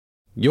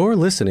You're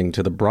listening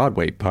to the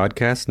Broadway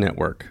Podcast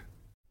Network.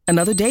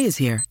 Another day is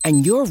here,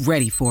 and you're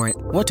ready for it.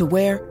 What to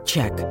wear?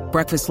 Check.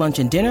 Breakfast, lunch,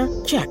 and dinner?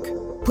 Check.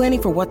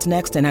 Planning for what's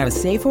next and how to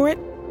save for it?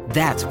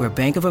 That's where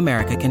Bank of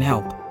America can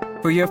help.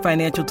 For your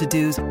financial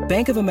to-dos,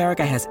 Bank of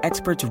America has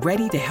experts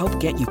ready to help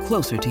get you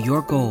closer to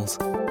your goals.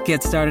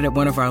 Get started at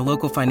one of our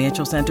local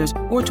financial centers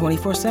or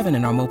 24/7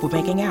 in our mobile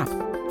banking app.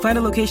 Find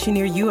a location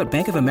near you at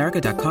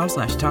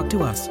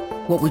bankofamerica.com/talktous.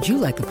 What would you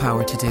like the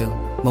power to do?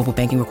 Mobile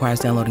banking requires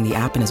downloading the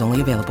app and is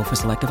only available for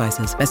select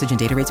devices. Message and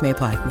data rates may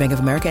apply. Bank of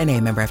America N.A.,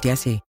 member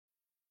FDIC.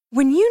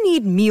 When you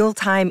need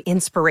mealtime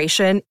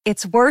inspiration,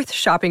 it's worth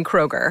shopping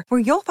Kroger, where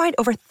you'll find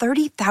over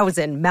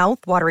 30,000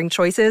 mouth-watering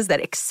choices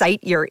that excite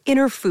your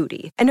inner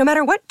foodie. And no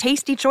matter what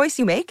tasty choice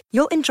you make,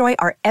 you'll enjoy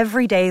our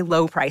everyday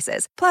low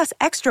prices, plus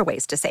extra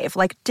ways to save,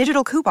 like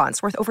digital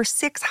coupons worth over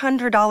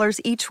 $600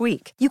 each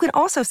week. You can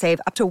also save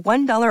up to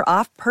 $1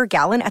 off per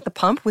gallon at the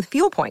pump with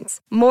fuel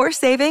points. More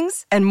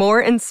savings and more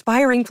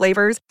inspiring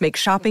flavors make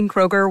shopping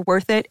Kroger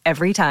worth it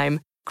every time.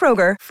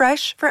 Kroger,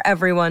 fresh for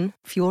everyone.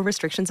 Fuel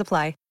restrictions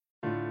apply.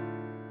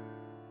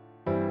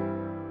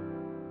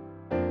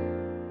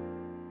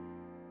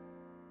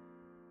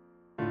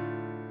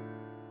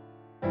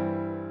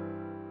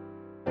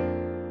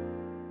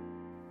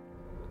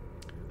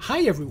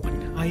 Hi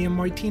everyone, I am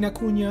Martina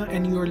Cunha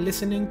and you're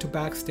listening to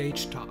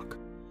Backstage Talk.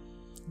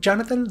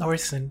 Jonathan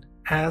Larson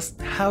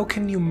asked how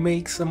can you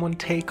make someone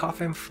take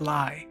off and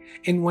fly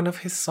in one of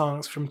his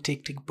songs from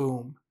Tick Tick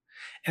Boom.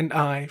 And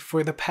I,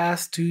 for the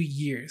past 2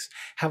 years,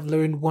 have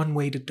learned one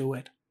way to do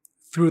it,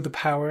 through the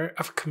power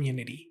of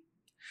community.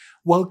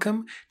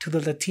 Welcome to the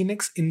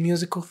Latinx in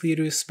Musical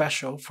Theater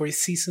special for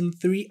Season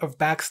 3 of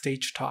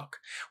Backstage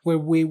Talk, where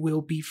we will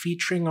be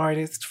featuring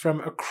artists from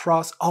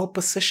across all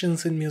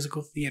positions in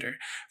musical theater,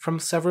 from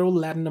several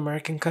Latin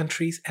American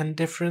countries and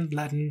different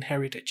Latin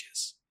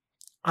heritages.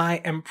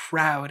 I am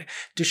proud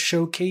to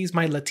showcase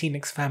my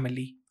Latinx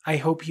family. I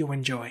hope you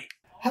enjoy.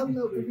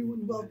 Hello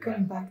everyone,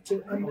 welcome back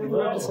to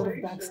another episode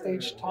of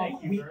Backstage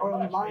Talk. We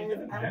are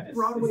live at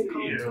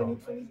BroadwayCon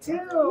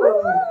 2022!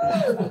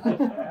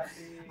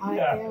 I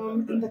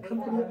am in the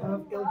company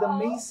of Ilda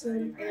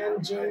Mason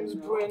and James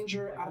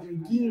Brenger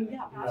Arreguin.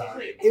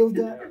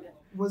 Ilda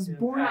was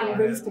born and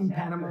raised in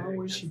Panama,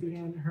 where she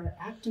began her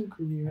acting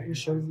career in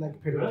shows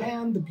like Peter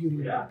Pan, The Beauty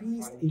and the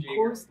Beast, A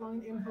Chorus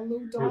Line, and Hello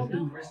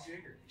Dolly.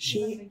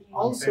 She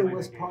also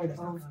was part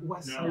of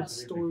West Side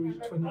Story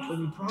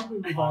 2020 Broadway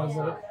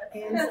revival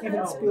and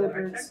Steven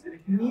Spielberg's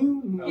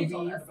new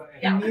movie,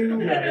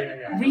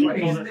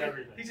 remake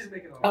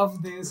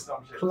of this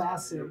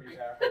classic.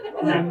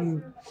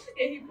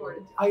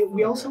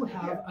 We also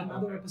have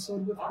another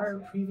episode with her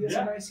previous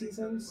in our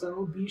season,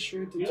 so be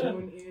sure to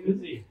tune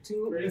in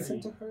to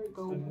listen to her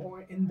go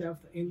more in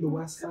depth in the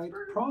West Side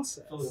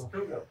process.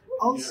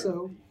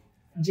 Also,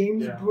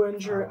 James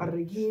Brenger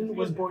Arreguin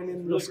was born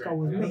in Los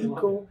Cabos,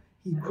 Mexico.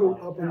 He grew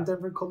up in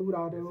Denver,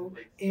 Colorado,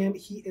 and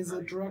he is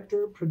a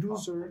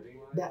director-producer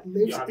that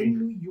lives in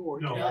New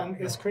York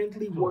and is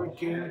currently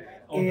working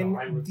in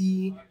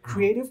the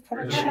creative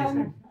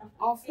production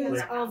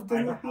office of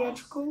Disney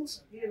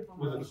Theatricals.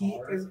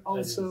 He is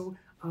also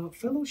a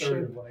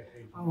fellowship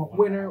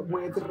winner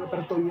with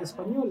Repertorio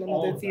Español,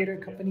 another theater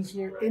company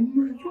here in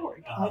New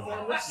York. I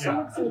am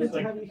so excited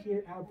to have you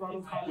here at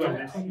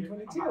BroadwayCon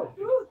 2022.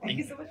 Thank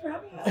you so much for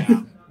having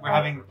us. We're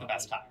having the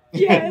best time.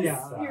 Yes,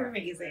 Yeah. you're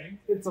amazing.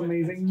 It's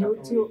amazing. You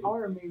two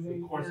are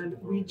amazing.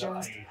 And we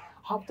just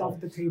hopped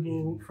off the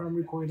table from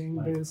recording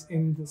this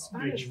in the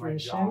Spanish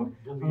version.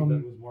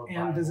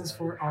 And this is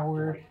for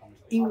our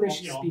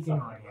English-speaking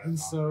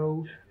audience.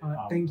 So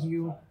thank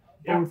you,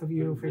 both of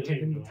you, for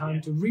taking the time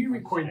to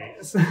re-record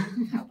this.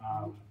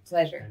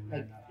 Pleasure.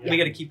 We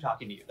got to keep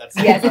talking to you.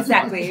 Yes,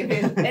 exactly. If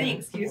there's any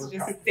excuse,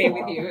 just stay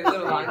with you a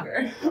little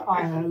longer.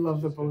 I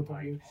love the both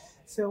of you.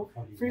 So,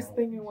 first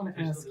thing I want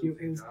to ask you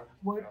is,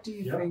 what do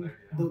you think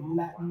the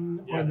Latin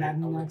or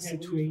Latinx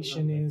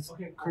situation is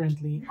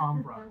currently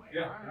on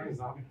Broadway?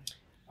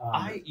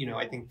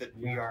 I think that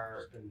we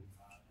are,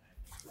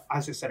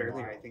 as I said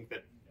earlier,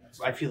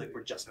 I feel like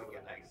we're just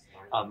beginning.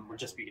 We're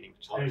just beginning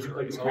to tell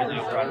stories. Currently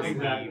on Broadway,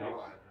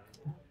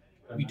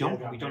 we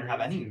don't have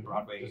any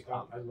Broadway.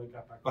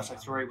 West Side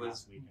Story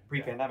was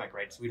pre-pandemic,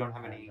 right? So we don't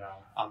have any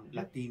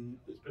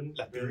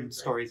Latin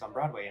stories on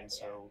Broadway, and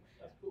so.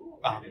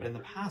 But in the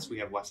past, we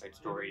have West Side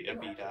Story,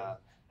 Evita,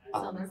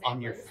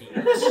 On Your Feet,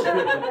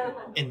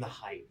 In the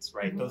Heights,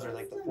 right? Those are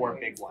like the 4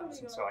 big ones,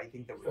 and so I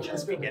think that we're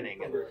just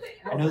beginning. And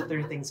I know that there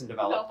are things in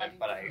development,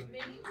 but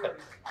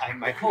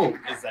my hope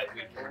is that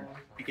we can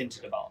begin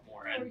to develop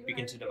more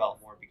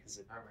because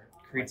it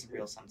creates a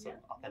real sense of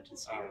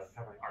authenticity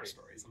of our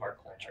stories, of our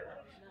culture.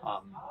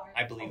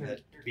 I believe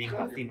that being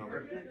Latino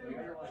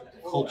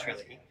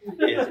culturally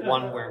is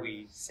one where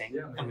we sing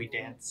and we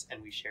dance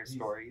and we share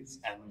stories,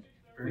 and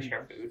we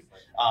share food.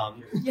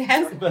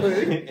 Yes, but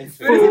food. It's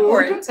Food is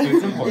important.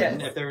 Food's important.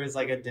 Yes. If there was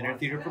like a dinner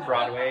theater for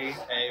Broadway,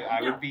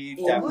 I would be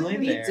It definitely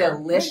would be there.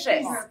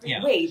 delicious.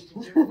 Yeah. Wait,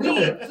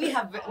 we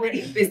have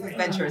many business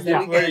ventures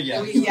that we can.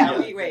 Yeah.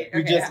 We wait.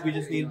 We Okay,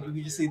 just need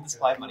the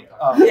supply of money.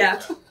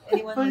 yeah.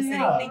 Anyone But listening?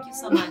 yeah. Thank you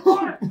so much.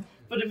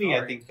 But to me,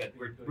 I think that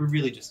we're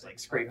really just like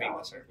scraping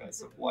the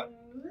surface of what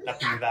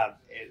Latinidad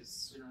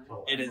is.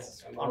 It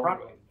is on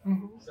Broadway.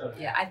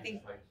 Yeah, I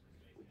think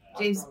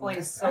James' point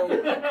is so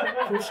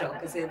crucial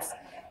because it's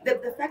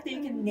the fact that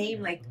you can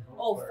name like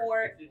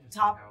 4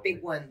 top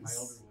big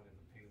ones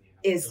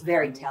is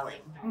very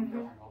telling.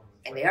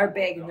 And they are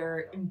big and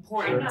they're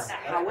important.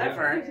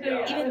 However,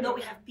 even though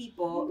we have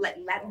people like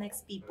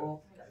Latinx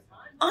people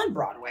on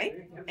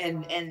Broadway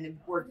and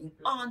working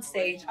on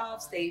stage,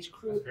 off stage,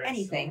 crew,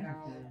 anything,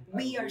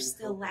 we are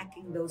still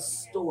lacking those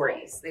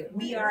stories. Like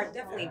we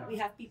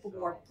have people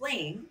who are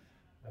playing.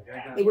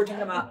 Like we're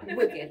talking about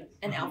Wicked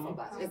and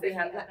Alphaba. Like we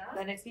have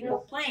Latinx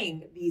people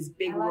playing these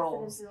big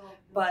roles,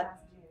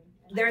 but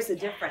there's a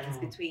difference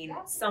between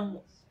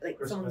someone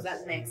who's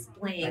Latinx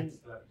playing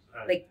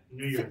like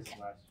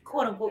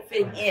quote unquote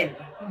fitting in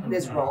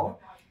this role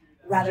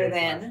rather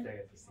than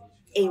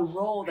a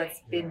role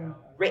that's been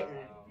written,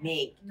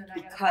 made,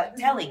 because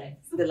telling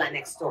the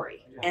Latinx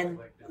story. And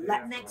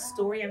Latinx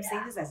story, I'm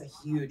saying this as a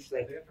huge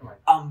like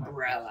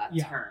umbrella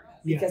term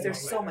because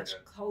there's so much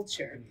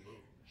culture.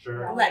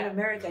 Latin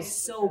America is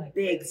so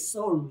big,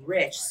 so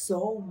rich,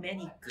 so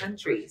many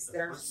countries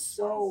that are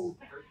so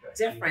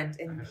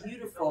different and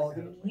beautiful.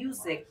 The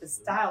music, the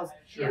styles,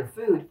 the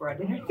food for a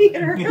dinner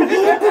theater.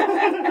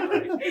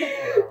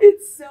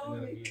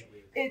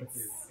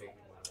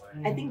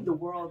 I think the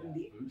world,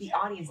 the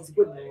audiences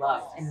would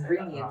love and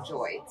really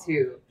enjoy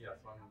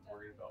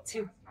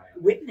to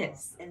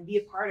witness and be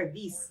a part of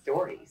these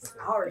stories,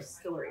 our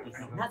stories.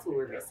 And that's what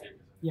we're missing.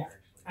 Yeah.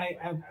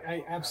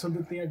 I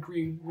absolutely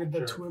agree with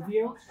the two of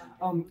you.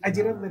 I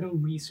did a little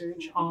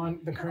research on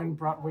the current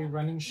Broadway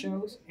running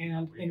shows,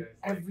 and in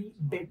every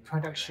big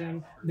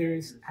production,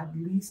 there's at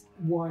least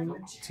 1,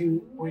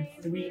 2, or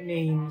 3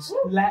 names,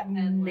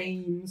 Latin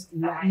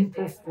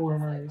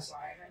performers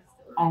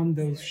on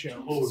those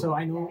shows. So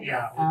I know,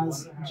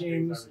 as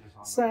James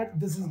said,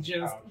 this is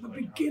just the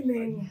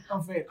beginning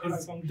of it.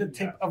 It's the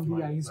tip of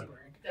the iceberg.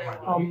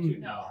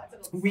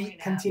 We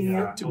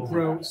continue to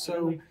grow.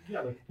 So,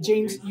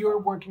 James, you're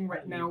working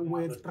right now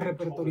with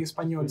Repertorio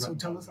Español. So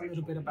tell us a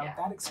little bit about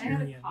that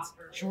experience.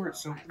 Sure.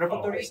 So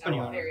Repertorio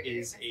Español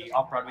is a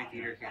off-Broadway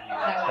theater here in New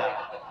York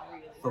that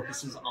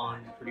focuses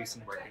on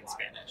producing work in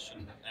Spanish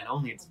and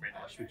only in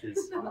Spanish, which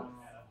is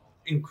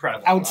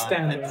incredible.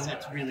 Outstanding.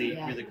 It's really,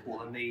 really cool.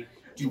 And they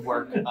do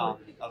work of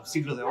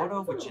Siglo de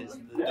Oro, which is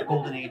the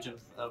golden age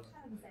of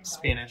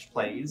Spanish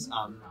plays.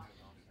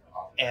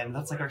 And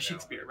that's like our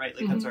Shakespeare, right?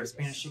 Like that's our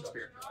Spanish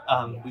Shakespeare.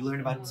 We learn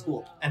about it in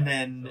school. And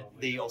then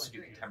they also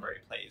do contemporary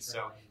plays.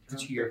 So it's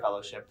a 2-year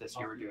fellowship. This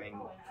year we're doing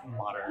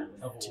modern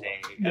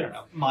today. I don't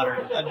know.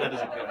 Modern, that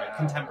isn't good, right?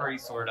 Contemporary,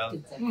 sort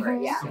of.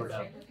 Sort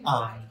of.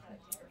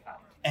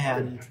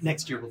 And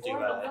next year we'll do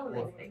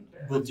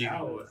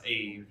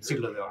a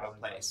Siglo de Oro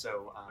play.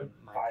 So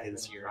my play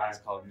this year is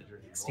called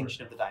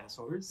Extinction of the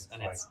Dinosaurs,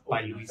 and it's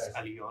by Luis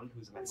Alillon,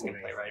 who's a Mexican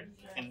playwright.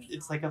 And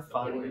it's like a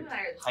fun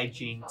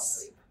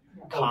hijinks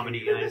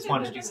comedy, and I just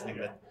wanted to do something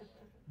that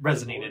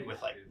resonated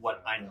with like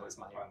what I know is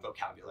my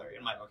vocabulary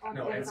and my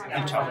vocabulary in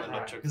Chavo del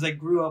Ocho, because I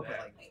grew up with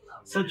like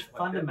such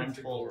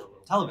fundamental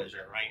television,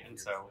 right? And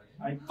so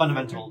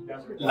fundamental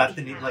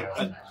Latin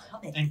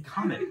and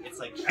comedy. It's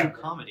like true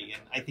comedy,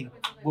 and I think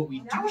what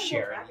we do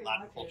share in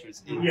Latin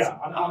cultures is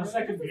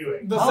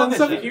the sense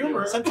of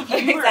humor,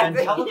 and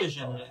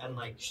television, and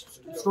like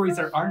stories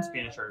that aren't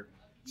Spanish are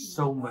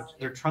so much,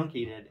 they're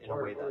truncated in a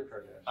way that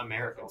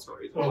American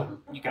stories are.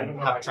 You can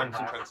have trunks.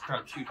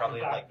 You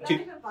probably have like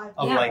 2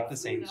 of like the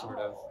same sort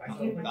of I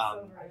think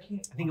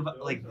about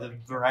like the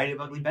variety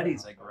of Ugly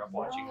Bettys I grew up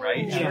watching,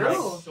 right? And,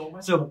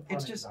 like, so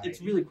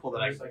it's really cool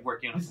that I'm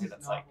working on a play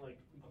that's like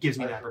gives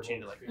me the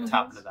opportunity to like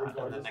tap into that.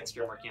 And then next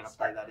year I'm working on a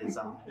play that is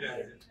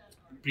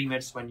Primer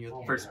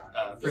Sueño, first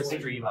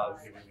dream of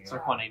Sor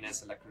Juana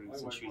Inés de la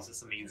Cruz, and she was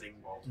this amazing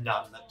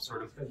nun that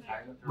sort of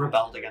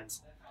rebelled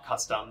against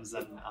customs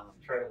and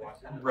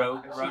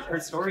wrote her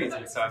stories,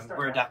 and so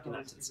we're adapting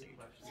that to the stage.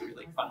 It's a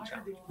really fun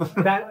challenge.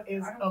 That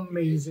is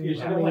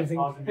amazing. And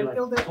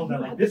Ilda, you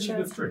had the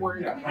chance to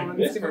work on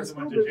Steven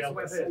Spielberg's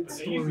West Side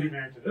Story,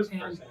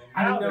 and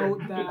I know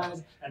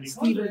that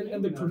Steven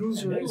and the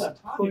producers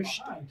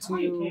pushed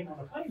to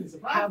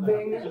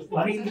having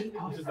really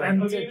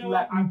authentic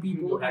Latin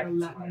people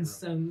and a Latin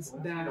sense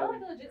that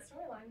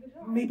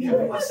maybe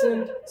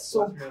wasn't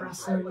so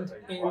present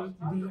in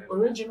the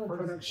original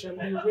production,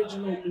 the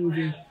original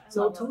movie.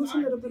 So tell us a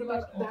little bit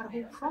about that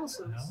whole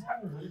process.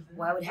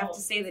 Well, I would have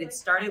to say that it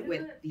started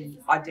with the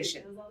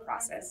audition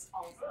process.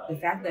 The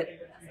fact that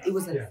it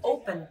was an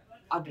open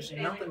audition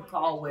and open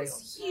call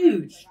was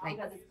huge. Like,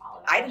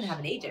 I didn't have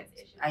an agent.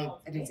 I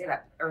didn't say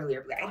that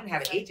earlier, but I didn't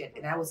have an agent,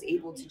 and I was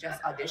able to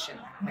just audition.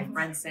 My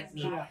friend sent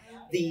me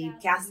the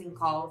casting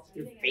call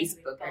through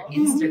Facebook or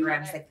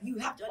Instagram. It's like, you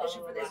have to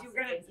audition for this.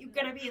 You're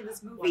gonna be in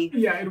this movie.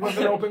 Yeah, it was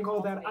an open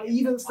call that I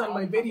even sent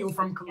my video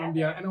from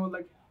Colombia, and I was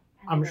like,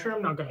 I'm sure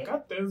I'm not gonna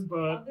cut this,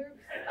 but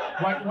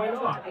why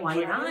not? Why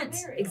not?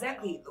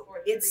 Exactly.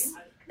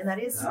 And that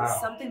is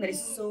something that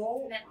is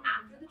so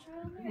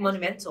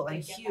monumental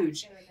and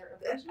huge.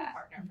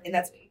 And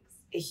that's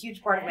a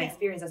huge part of my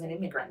experience as an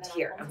immigrant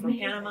here. I'm from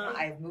Panama.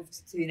 I've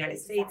moved to the United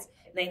States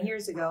 9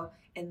 years ago.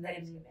 And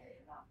then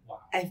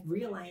I've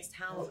realized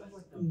how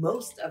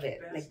most of it,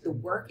 like the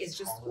work is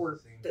just, or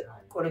the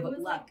quote unquote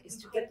luck, is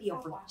to get the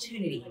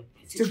opportunity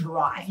to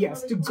try.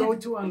 Yes, to go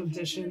to an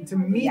audition, to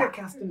meet a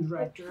casting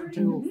director,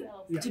 to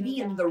be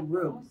in the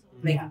room.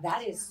 Like,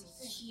 that is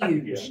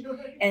huge.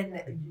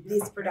 And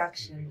this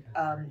production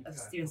of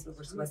Steven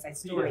Spielberg's West Side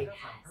Story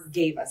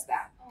gave us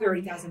that.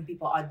 30,000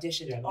 people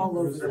auditioned all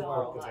over the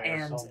world.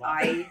 And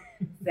I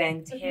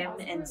thanked him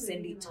and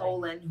Cindy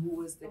Tolan, who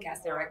was the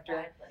cast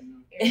director,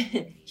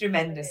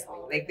 tremendously.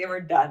 Like, they were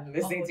done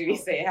listening to me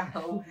say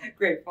how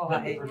grateful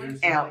I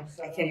am.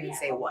 I can't even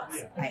say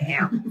once. I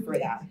am for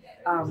that.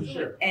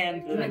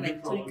 And even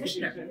like Tony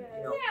Kushner,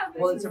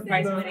 Pulitzer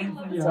Prize winning.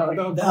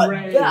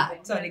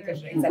 Tony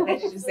Kushner. Exactly. I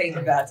should just say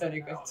the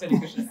Tony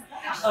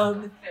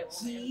Kushner.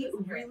 He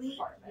really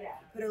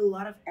put a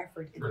lot of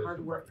effort and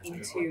hard work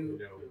into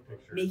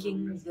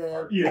making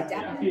the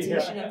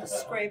adaptation of the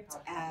script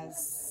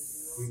as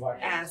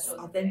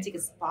authentic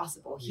as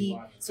possible. He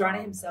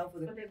surrounded himself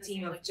with a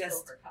team of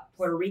just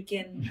Puerto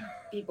Rican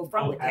people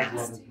from the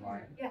cast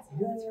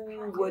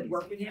who would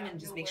work with him and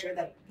just make sure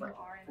that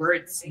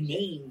words,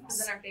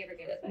 names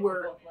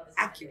were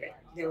accurate.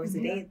 There was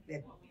a day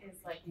that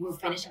we were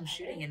finishing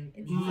shooting and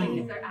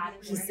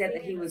he said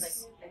that he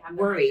was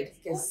worried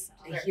because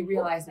he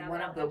realized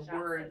one of the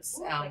words,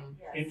 like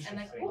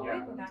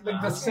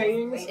the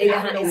sayings,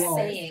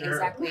 saying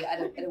exactly at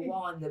a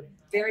wall in the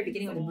very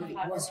beginning of the movie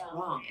was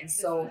wrong, and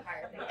so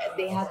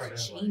they had to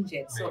change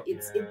it. So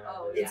it's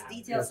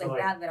details like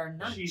that are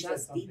not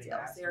just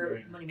details;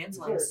 they're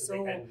monumental and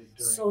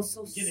so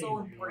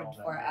important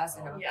for us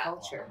and our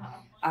culture.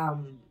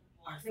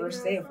 Our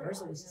first day of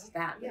rehearsal was just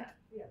that.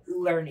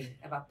 Learning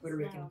about Puerto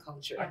Rican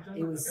culture.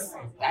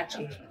 That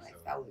changed my life.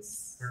 That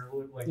was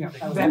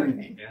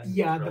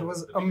that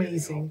was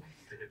amazing.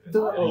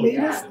 The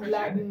latest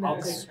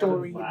Latinx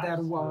story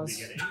that was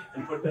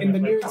in the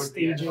near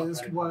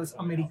stages was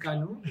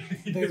Americano.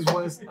 This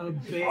was a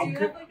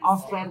big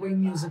off-Broadway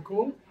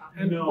musical,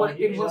 and what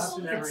it was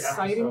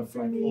exciting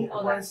for me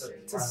was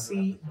to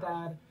see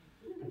that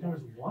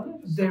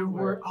there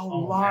were a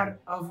lot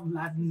of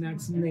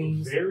Latinx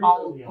names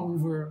all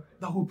over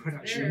the whole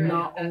production.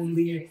 Not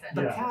only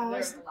the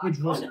cast, which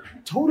was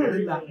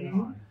totally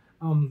Latin,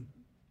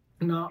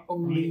 not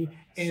only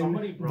in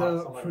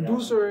the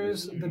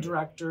producers, the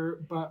director,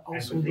 but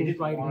also the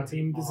writing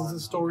team. This is a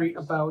story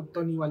about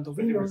Tony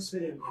Valdovinos,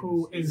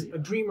 who is a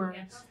dreamer.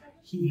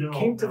 He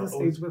came to the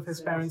States with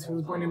his parents. He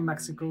was born in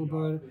Mexico,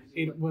 but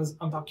it was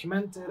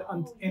undocumented,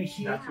 and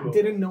he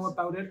didn't know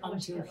about it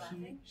until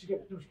he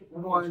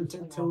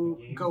wanted to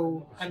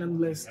go and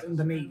enlist in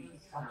the Navy,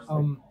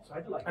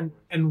 and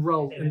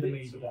enroll in the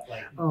Navy.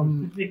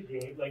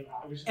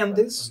 And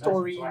this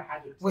story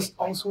was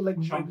also like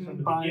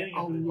written by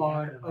a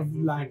lot of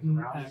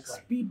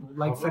Latinx people,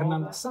 like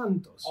Fernanda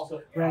Santos,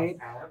 right?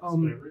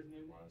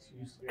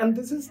 And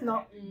this is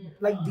not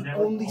like the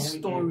only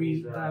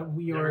story that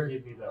we are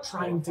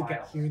trying to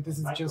get here. This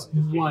is just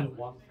one,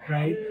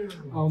 right?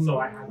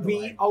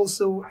 We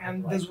also,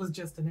 and this was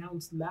just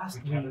announced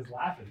last week,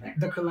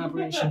 the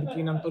collaboration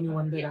between Antonio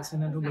Banderas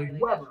and Andrew Lloyd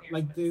Webber,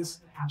 like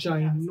this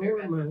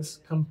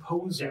ginormous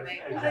composer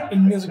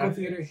in musical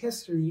theater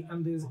history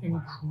and this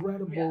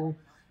incredible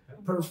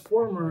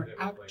performer,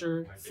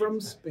 actor from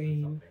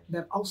Spain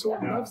that also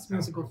loves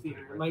musical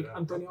theater. Like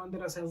Antonio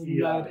Banderas has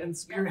led and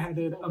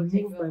spearheaded a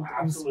movement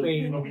in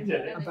Spain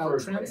about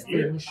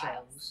translating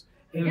shows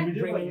and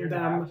bringing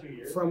them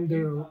from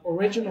their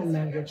original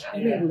language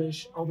in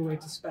English all the way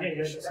to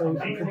Spanish. So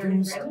he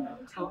produced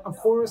a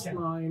chorus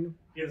line,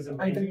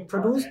 I think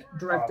produced,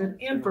 directed,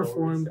 and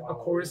performed a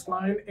chorus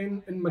line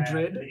in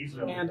Madrid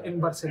and in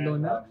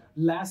Barcelona.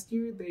 Last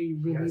year, they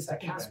released a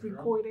cast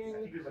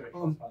recording.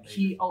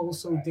 He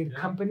also did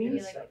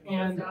Company,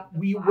 and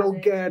we will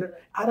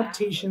get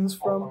adaptations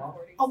from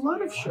a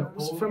lot of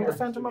shows, from The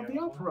Phantom of the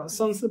Opera,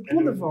 Sunset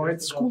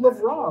Boulevard, School of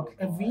Rock,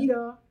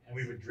 Evita,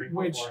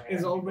 which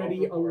is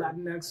already a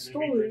Latinx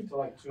story,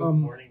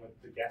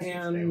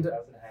 and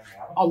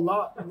a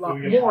lot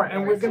more.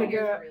 And we're going to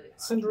get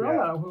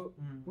Cinderella,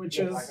 which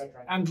is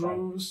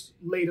Andrew's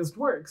latest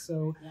work.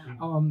 So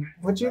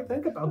what do you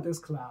think about this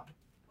collab?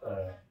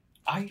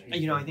 I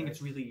think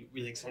it's really,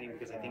 really exciting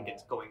because I think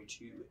it's going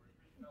to,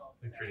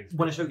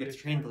 when a show gets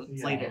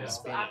translated into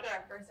Spanish,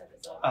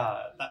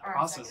 that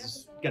process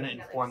is going to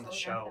inform the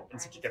show in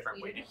such a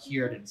different way to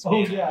hear it in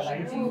Spanish.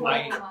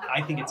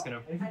 I think it's going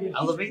to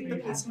elevate the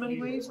piece in many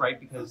ways, right?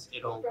 Because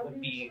it'll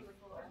be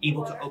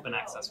able to open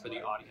access for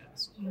the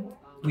audience.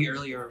 We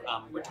earlier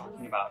were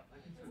talking about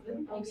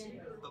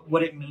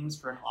what it means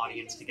for an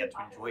audience to get to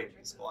enjoy a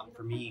musical. And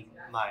for me,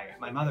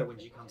 my mother, when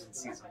she comes and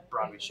sees a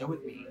Broadway show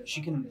with me,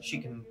 she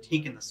can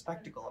take in the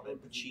spectacle of it,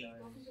 but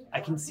I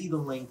can see the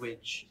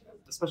language,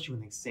 especially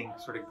when they sing,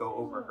 sort of go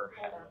over her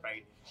head,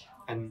 right?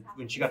 And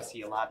when she got to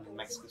see Aladdin in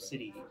Mexico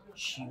City,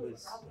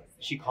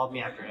 she called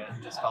me after it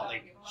and just felt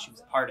like she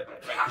was part of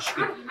it, right?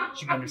 Because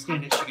she could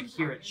understand it, she could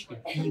hear it, she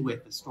could be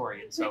with the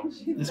story. And so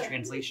this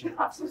translation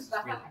process is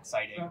really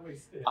exciting.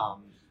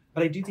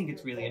 But I do think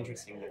it's really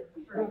interesting that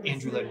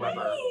Andrew Lloyd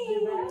Webber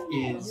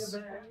is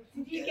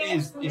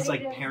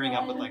like pairing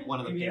up with like one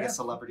of the biggest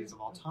celebrities of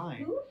all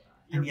time.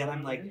 And yet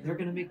I'm like, they're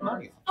going to make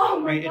money off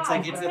it, right? It's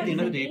like, it's at the end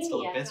of the day, it's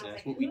still a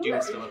business. What we do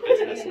is still a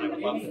business, and I would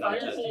love for them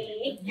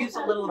to use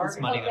a little of this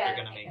money that they're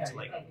going to make to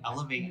like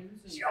elevate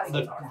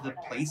the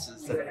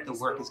places that the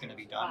work is going to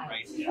be done,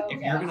 right?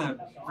 If you're going to,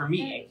 for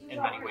me,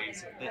 in many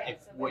ways, if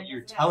what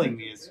you're telling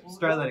me is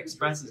Starlight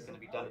Express is going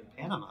to be done in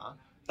Panama,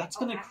 that's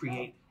going to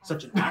create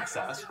such an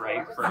access,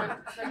 right,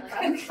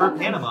 for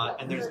Panama,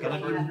 and there's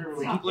going to be,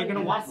 people are going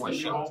to want more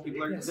shows.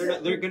 People are,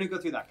 they're going to go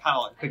through that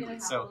catalog quickly,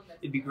 so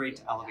it'd be great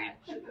to elevate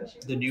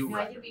the new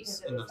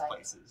writers in those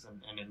places,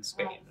 and in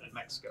Spain, and in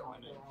Mexico,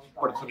 and in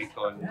Puerto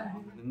Rico,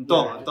 and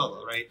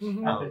todo, right?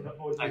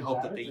 I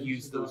hope that they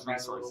use those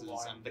resources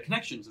and the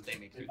connections that they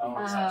make through the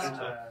process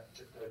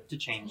to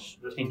change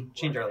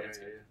our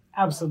landscape.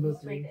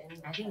 Absolutely.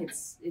 I think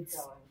it's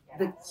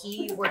the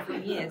key word for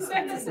me is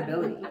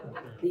accessibility,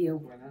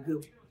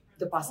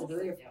 the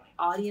possibility of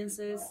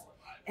audiences,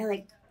 and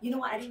like, you know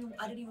what? I didn't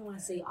even want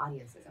to say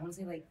audiences. I want to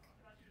say like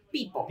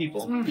people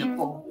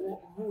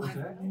who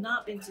have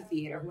not been to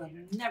theater, who have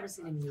never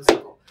seen a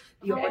musical.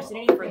 The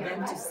opportunity for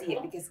them to see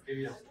it, because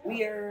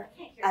we are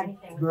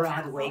at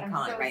Broadway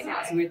Con right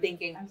now, so we're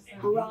thinking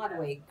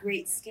Broadway,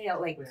 great scale,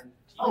 like,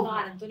 oh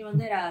God, Antonio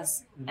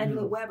Banderas,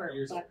 Andrew Webber.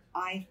 But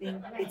I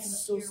think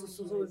it's so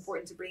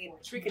important to bring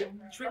it,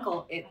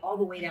 trickle it all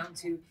the way down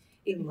to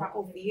a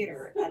local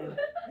theater at a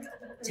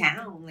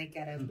town, like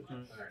at a,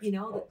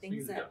 the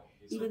things that,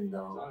 even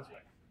though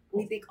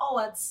we think, oh,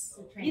 that's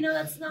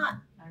not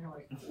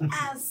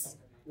as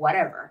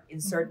whatever,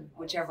 insert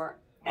whichever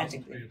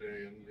adjective.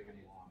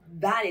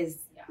 That is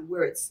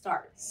where it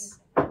starts.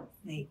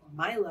 Like,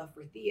 my love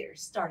for theater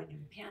started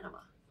in Panama.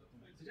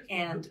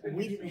 And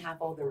we didn't have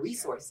all the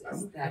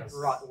resources that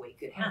Broadway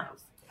could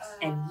have.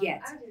 And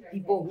yet,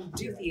 people who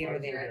do theater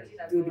there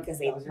do it because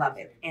they love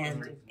it.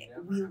 And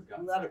we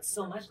love it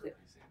so much that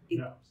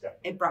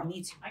it brought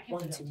me to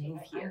want to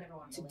move here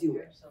to do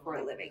it for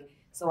a living.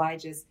 So I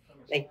just,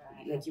 like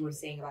you were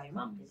saying about your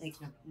mom, like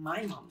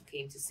my mom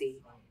came to see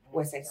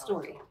West Side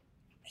Story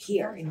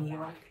here in New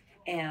York.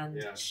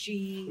 And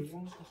she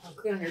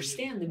couldn't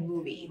understand the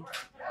movie.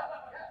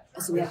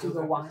 So we had to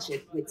go watch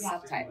it with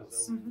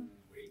subtitles.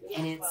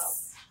 And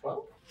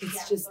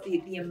it's just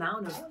the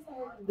amount of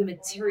the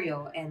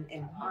material and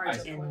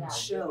art and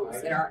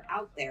shows that are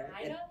out there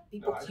that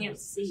people can't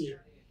see.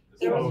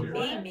 It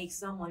may make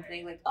someone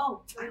think like,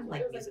 oh, I don't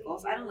like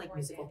musicals, I don't like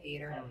musical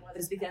theater, but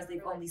it's because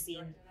they've only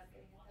seen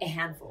a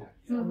handful,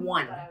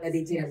 one that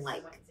they didn't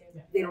like.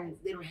 They don't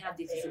have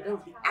the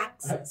accessibility,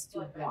 access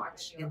to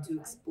watch and to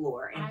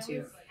explore and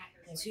to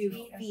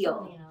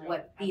feel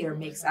what theater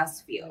makes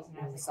us feel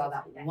when we saw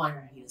that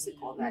one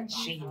musical that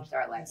changed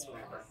our lives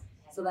forever.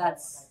 So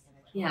that's,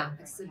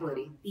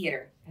 accessibility,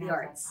 theater, the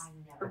arts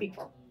for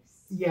people.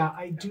 Yeah,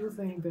 I do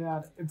think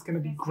that it's going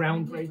to be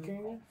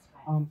groundbreaking,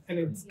 and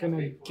it's going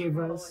to give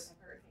us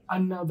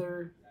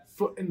another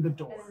foot in the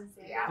door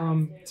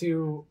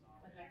to,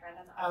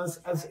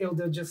 as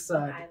Ilda just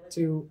said,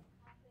 to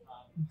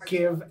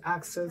give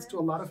access to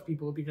a lot of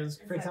people. Because,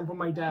 for example,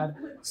 my dad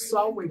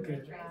saw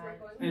Wicked,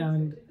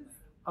 and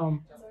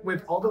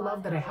with all the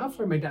love that I have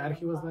for my dad,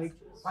 he was like,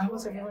 why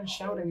was everyone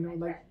shouting?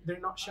 Like, they're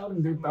not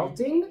shouting, they're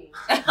belting.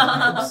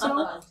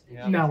 So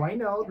now I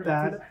know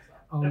that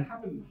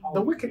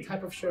the Wicked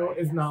type of show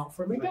is not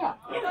for my dad,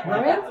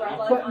 right?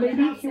 But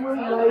maybe he will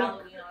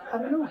like, I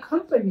don't know,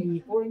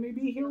 Company, or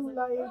maybe he'll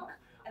like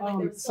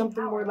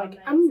something more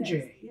like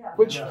MJ,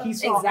 which he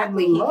saw and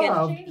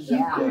loved. He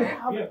could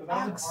have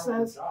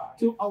access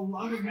to a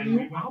lot of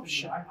new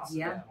options,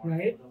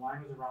 right?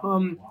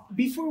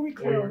 Before we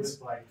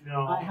close,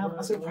 I have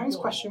a surprise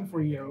question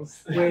for you,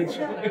 which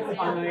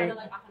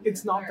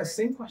it's not the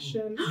same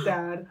question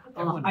that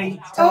I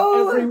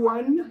tell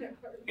everyone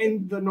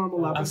in the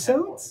normal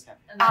episodes.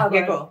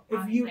 Okay, cool.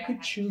 If you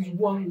could choose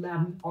one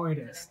Latin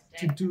artist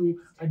to do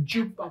a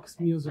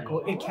jukebox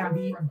musical, it can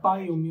be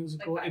bio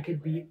musical, it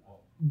could be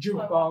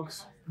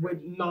jukebox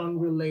with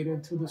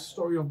non-related to the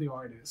story of the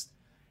artist,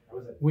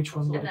 which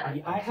one would it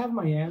be? I have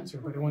my answer,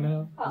 but I want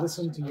to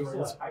listen to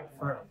yours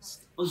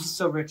first. Well, it's just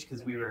so rich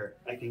because we were,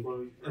 I think,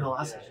 in the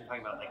last session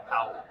talking about like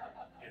how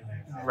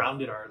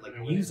grounded our like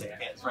music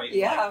is, right?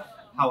 Yeah. Like,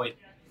 how it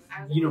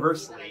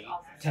universally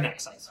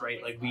connects us,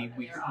 right? Like we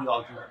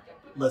all can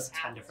list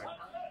 10 different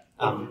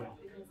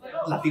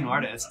Latino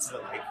artists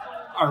that like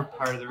are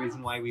part of the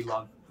reason why we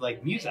love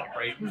like music,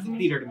 right?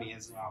 Theater to me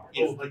is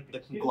like the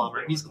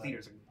conglomerate. Musical theater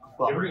is a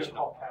collaboration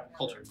of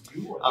culture.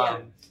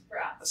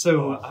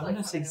 So I'm going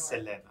to say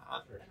Selena,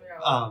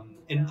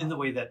 in the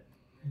way that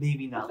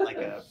maybe not like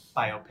a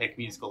biopic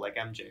musical like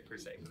MJ per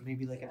se, but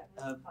maybe like a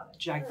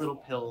jagged little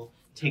pill,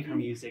 take her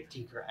music,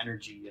 take her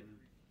energy, and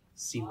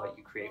see what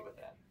you create with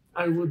it.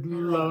 I would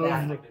love,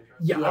 I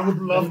would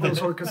love those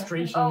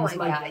orchestrations. Oh my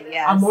like God,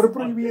 yes. Amor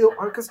Prohibido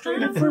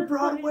orchestrated for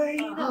Broadway.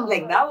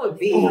 Like that would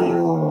be.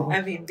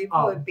 I mean,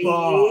 people would be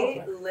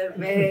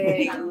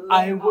living.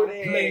 I would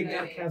play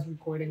that cast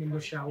recording in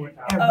the shower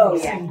every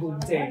single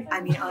day.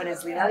 I mean,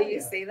 honestly, now you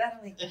say that,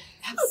 I'm like,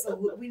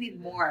 absolutely, we need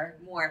more.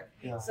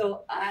 Yeah.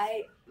 So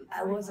I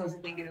was also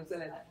thinking of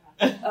Selena.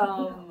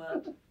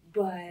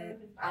 But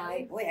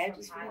I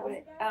just remembered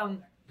it. I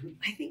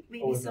think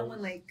maybe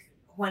someone like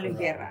Juan Luis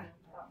Guerra.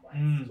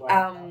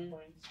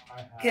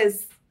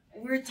 Because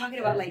we were talking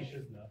about like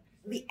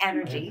the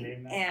energy,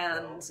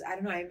 and I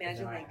don't know, I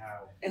imagine like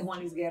a Juan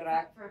Luis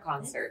Guerra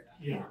concert.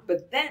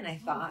 But then I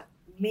thought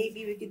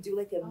maybe we could do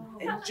like a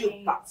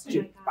jukebox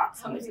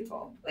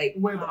musical, like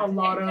with a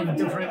lot of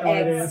different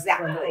artists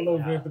from all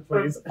over the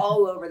place.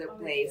 All over the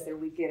place,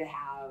 and we could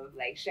have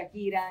like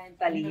Shakira and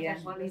Thalia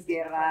and Juan Luis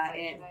Guerra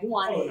and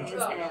Juanes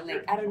and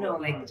like I don't know,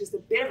 like just a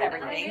bit of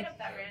everything,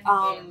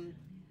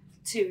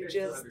 to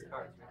just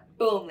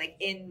boom, like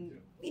in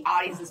the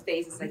audience's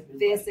faces, like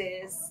this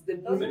is the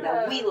music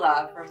that we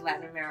love from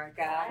Latin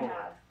America,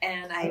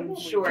 and I'm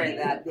sure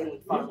that they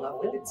would fall in love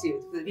with it too.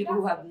 For the people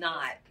who have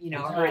not,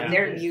 heard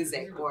their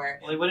music, or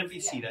well, they wouldn't be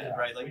seated,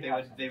 right? Like they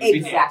would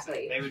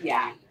exactly, be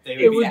dancing.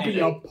 It would be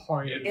a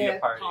party. It would be a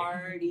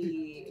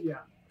party.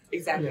 Yeah,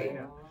 exactly.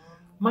 Yeah.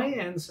 My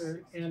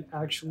answer, and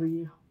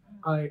actually,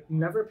 I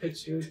never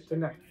pitched it to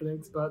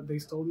Netflix, but they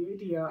stole the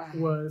idea,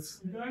 was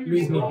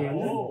Luis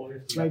Miguel.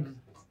 Like,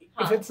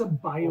 if it's a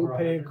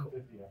biopic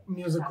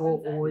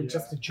musical or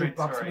just a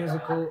jukebox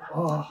musical,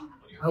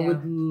 I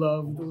would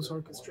love those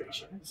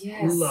orchestrations.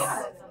 Yes.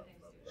 Love it.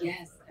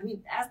 Yes. I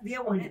mean, ask Dia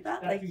Boneta,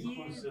 like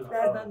he has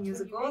done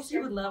musicals. He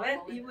would love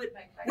it. He would.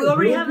 We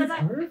already have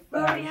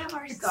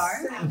our star.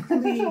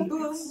 Exactly.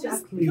 Boom.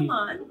 Just come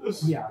on.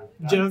 Yeah.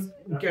 Just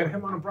get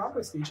him on a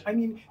Broadway stage. I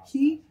mean,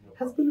 he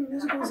has been in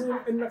musicals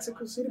in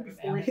Mexico City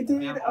before. He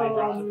did.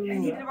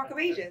 And he did Rock of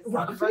Ages.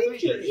 Rock of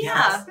Ages.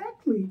 Yeah.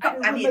 Exactly.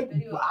 I mean, like,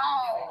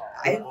 wow.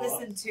 I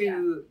listened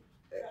to.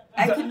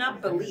 I could not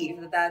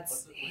believe that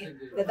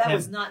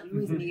was not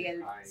Luis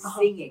Miguel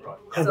singing.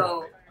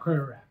 So,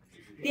 correct.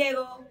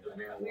 Diego,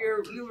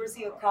 you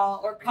receive a call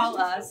or call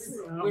us.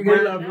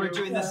 We're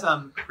doing this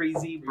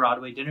crazy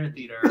Broadway dinner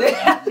theater.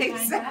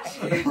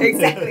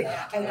 Exactly.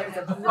 I love it's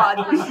a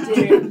Broadway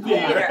dinner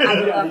theater. I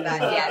love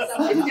that. Yes,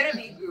 it's gonna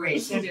be great.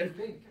 It's gonna be a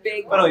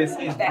big. But it's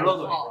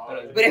Broadway. Hall.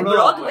 But it's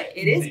Broadway.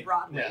 It is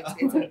Broadway. Yeah.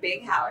 It's a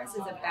big house.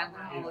 It's a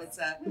banquet hall.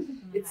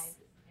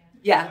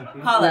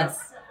 Call us.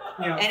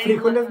 Yeah,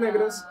 frijoles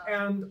negros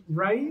and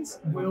rice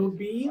will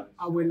be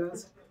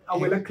Abuela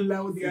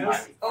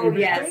Claudia's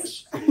favorite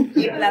dish.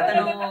 Y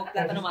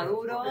plátano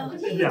maduro,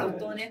 y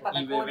tostones,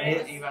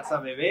 patacones. Y vas a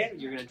beber,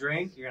 you're gonna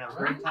drink, you're gonna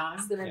have a great time.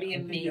 It's gonna be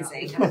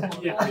amazing. It's gonna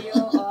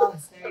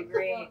be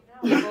great.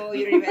 People,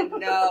 you don't even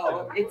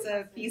know. It's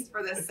a feast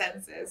for the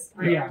senses,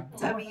 for your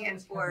tummy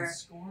and for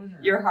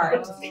your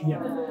heart.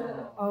 Yeah.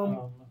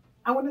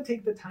 I want to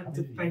take the time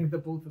to thank the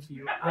both of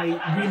you. I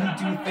really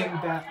do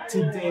think that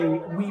today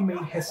we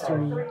made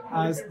history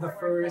as the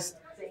first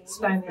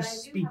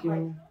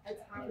Spanish-speaking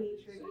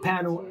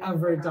panel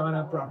ever done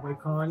at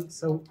BroadwayCon.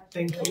 So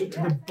thank you to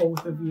the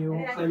both of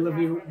you. I love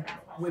you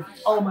with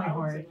all my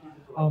heart.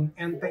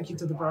 And thank you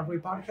to the Broadway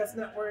Podcast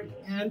Network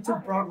and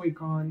to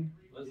BroadwayCon.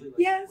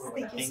 Yes,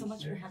 thank you so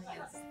much for having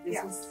us.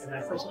 This was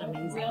such an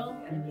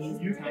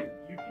amazing time.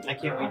 I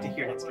can't wait to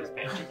hear next year's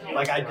panel.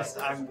 I can't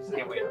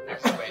wait.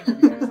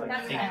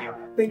 Thank you.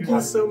 Thank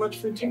you so much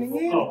for tuning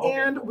in,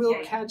 and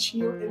we'll catch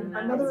you in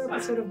another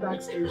episode of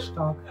Backstage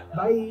Talk.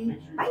 Bye.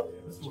 Bye.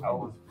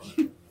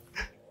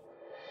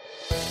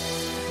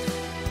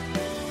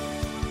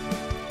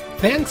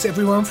 Thanks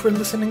everyone for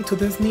listening to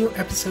this new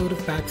episode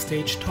of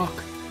Backstage Talk.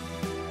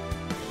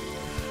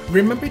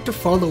 Remember to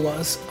follow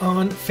us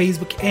on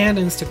Facebook and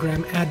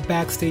Instagram at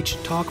Backstage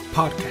Talk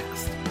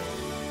Podcast.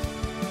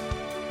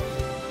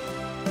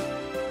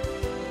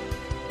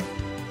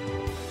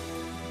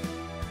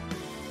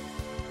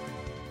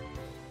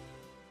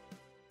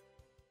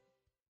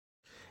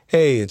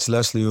 Hey, it's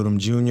Leslie Odom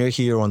Jr.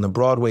 here on the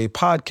Broadway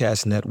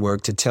Podcast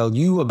Network to tell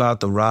you about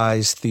the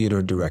Rise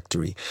Theater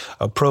Directory,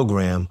 a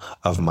program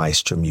of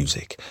Maestra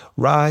Music.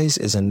 Rise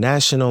is a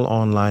national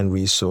online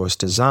resource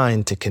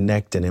designed to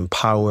connect and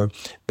empower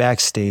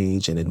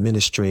backstage and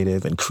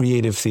administrative and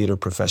creative theater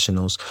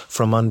professionals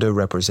from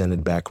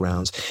underrepresented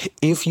backgrounds.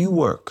 If you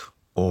work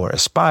or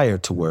aspire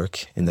to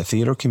work in the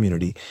theater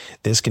community,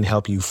 this can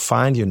help you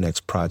find your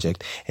next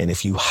project. And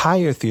if you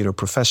hire theater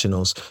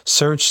professionals,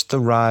 search the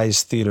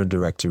Rise Theater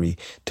Directory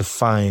to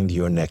find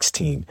your next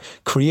team.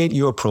 Create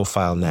your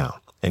profile now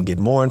and get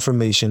more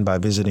information by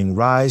visiting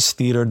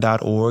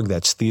risetheatre.org.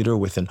 That's theater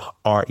with an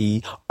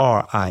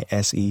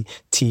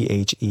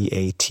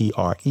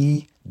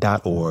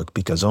RERISETHEATRE.org,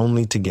 because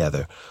only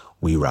together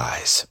we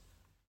rise.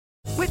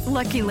 With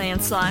Lucky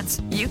Land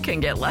Slots, you can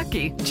get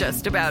lucky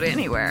just about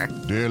anywhere.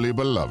 Dearly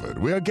beloved,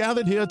 we are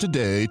gathered here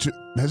today to...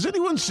 Has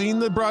anyone seen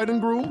the bride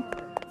and groom?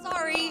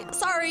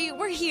 Sorry,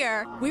 we're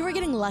here. We were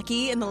getting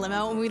lucky in the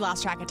limo and we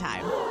lost track of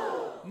time.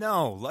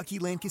 No, Lucky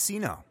Land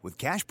Casino, with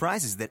cash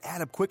prizes that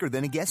add up quicker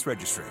than a guest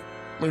registry.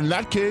 In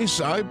that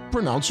case, I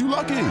pronounce you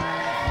lucky.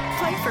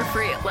 Play for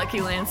free at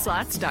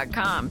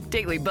LuckyLandSlots.com.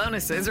 Daily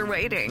bonuses are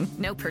waiting.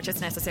 No purchase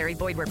necessary.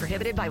 Void where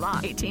prohibited by law.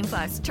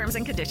 18+. Terms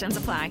and conditions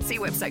apply. See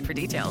website for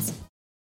details.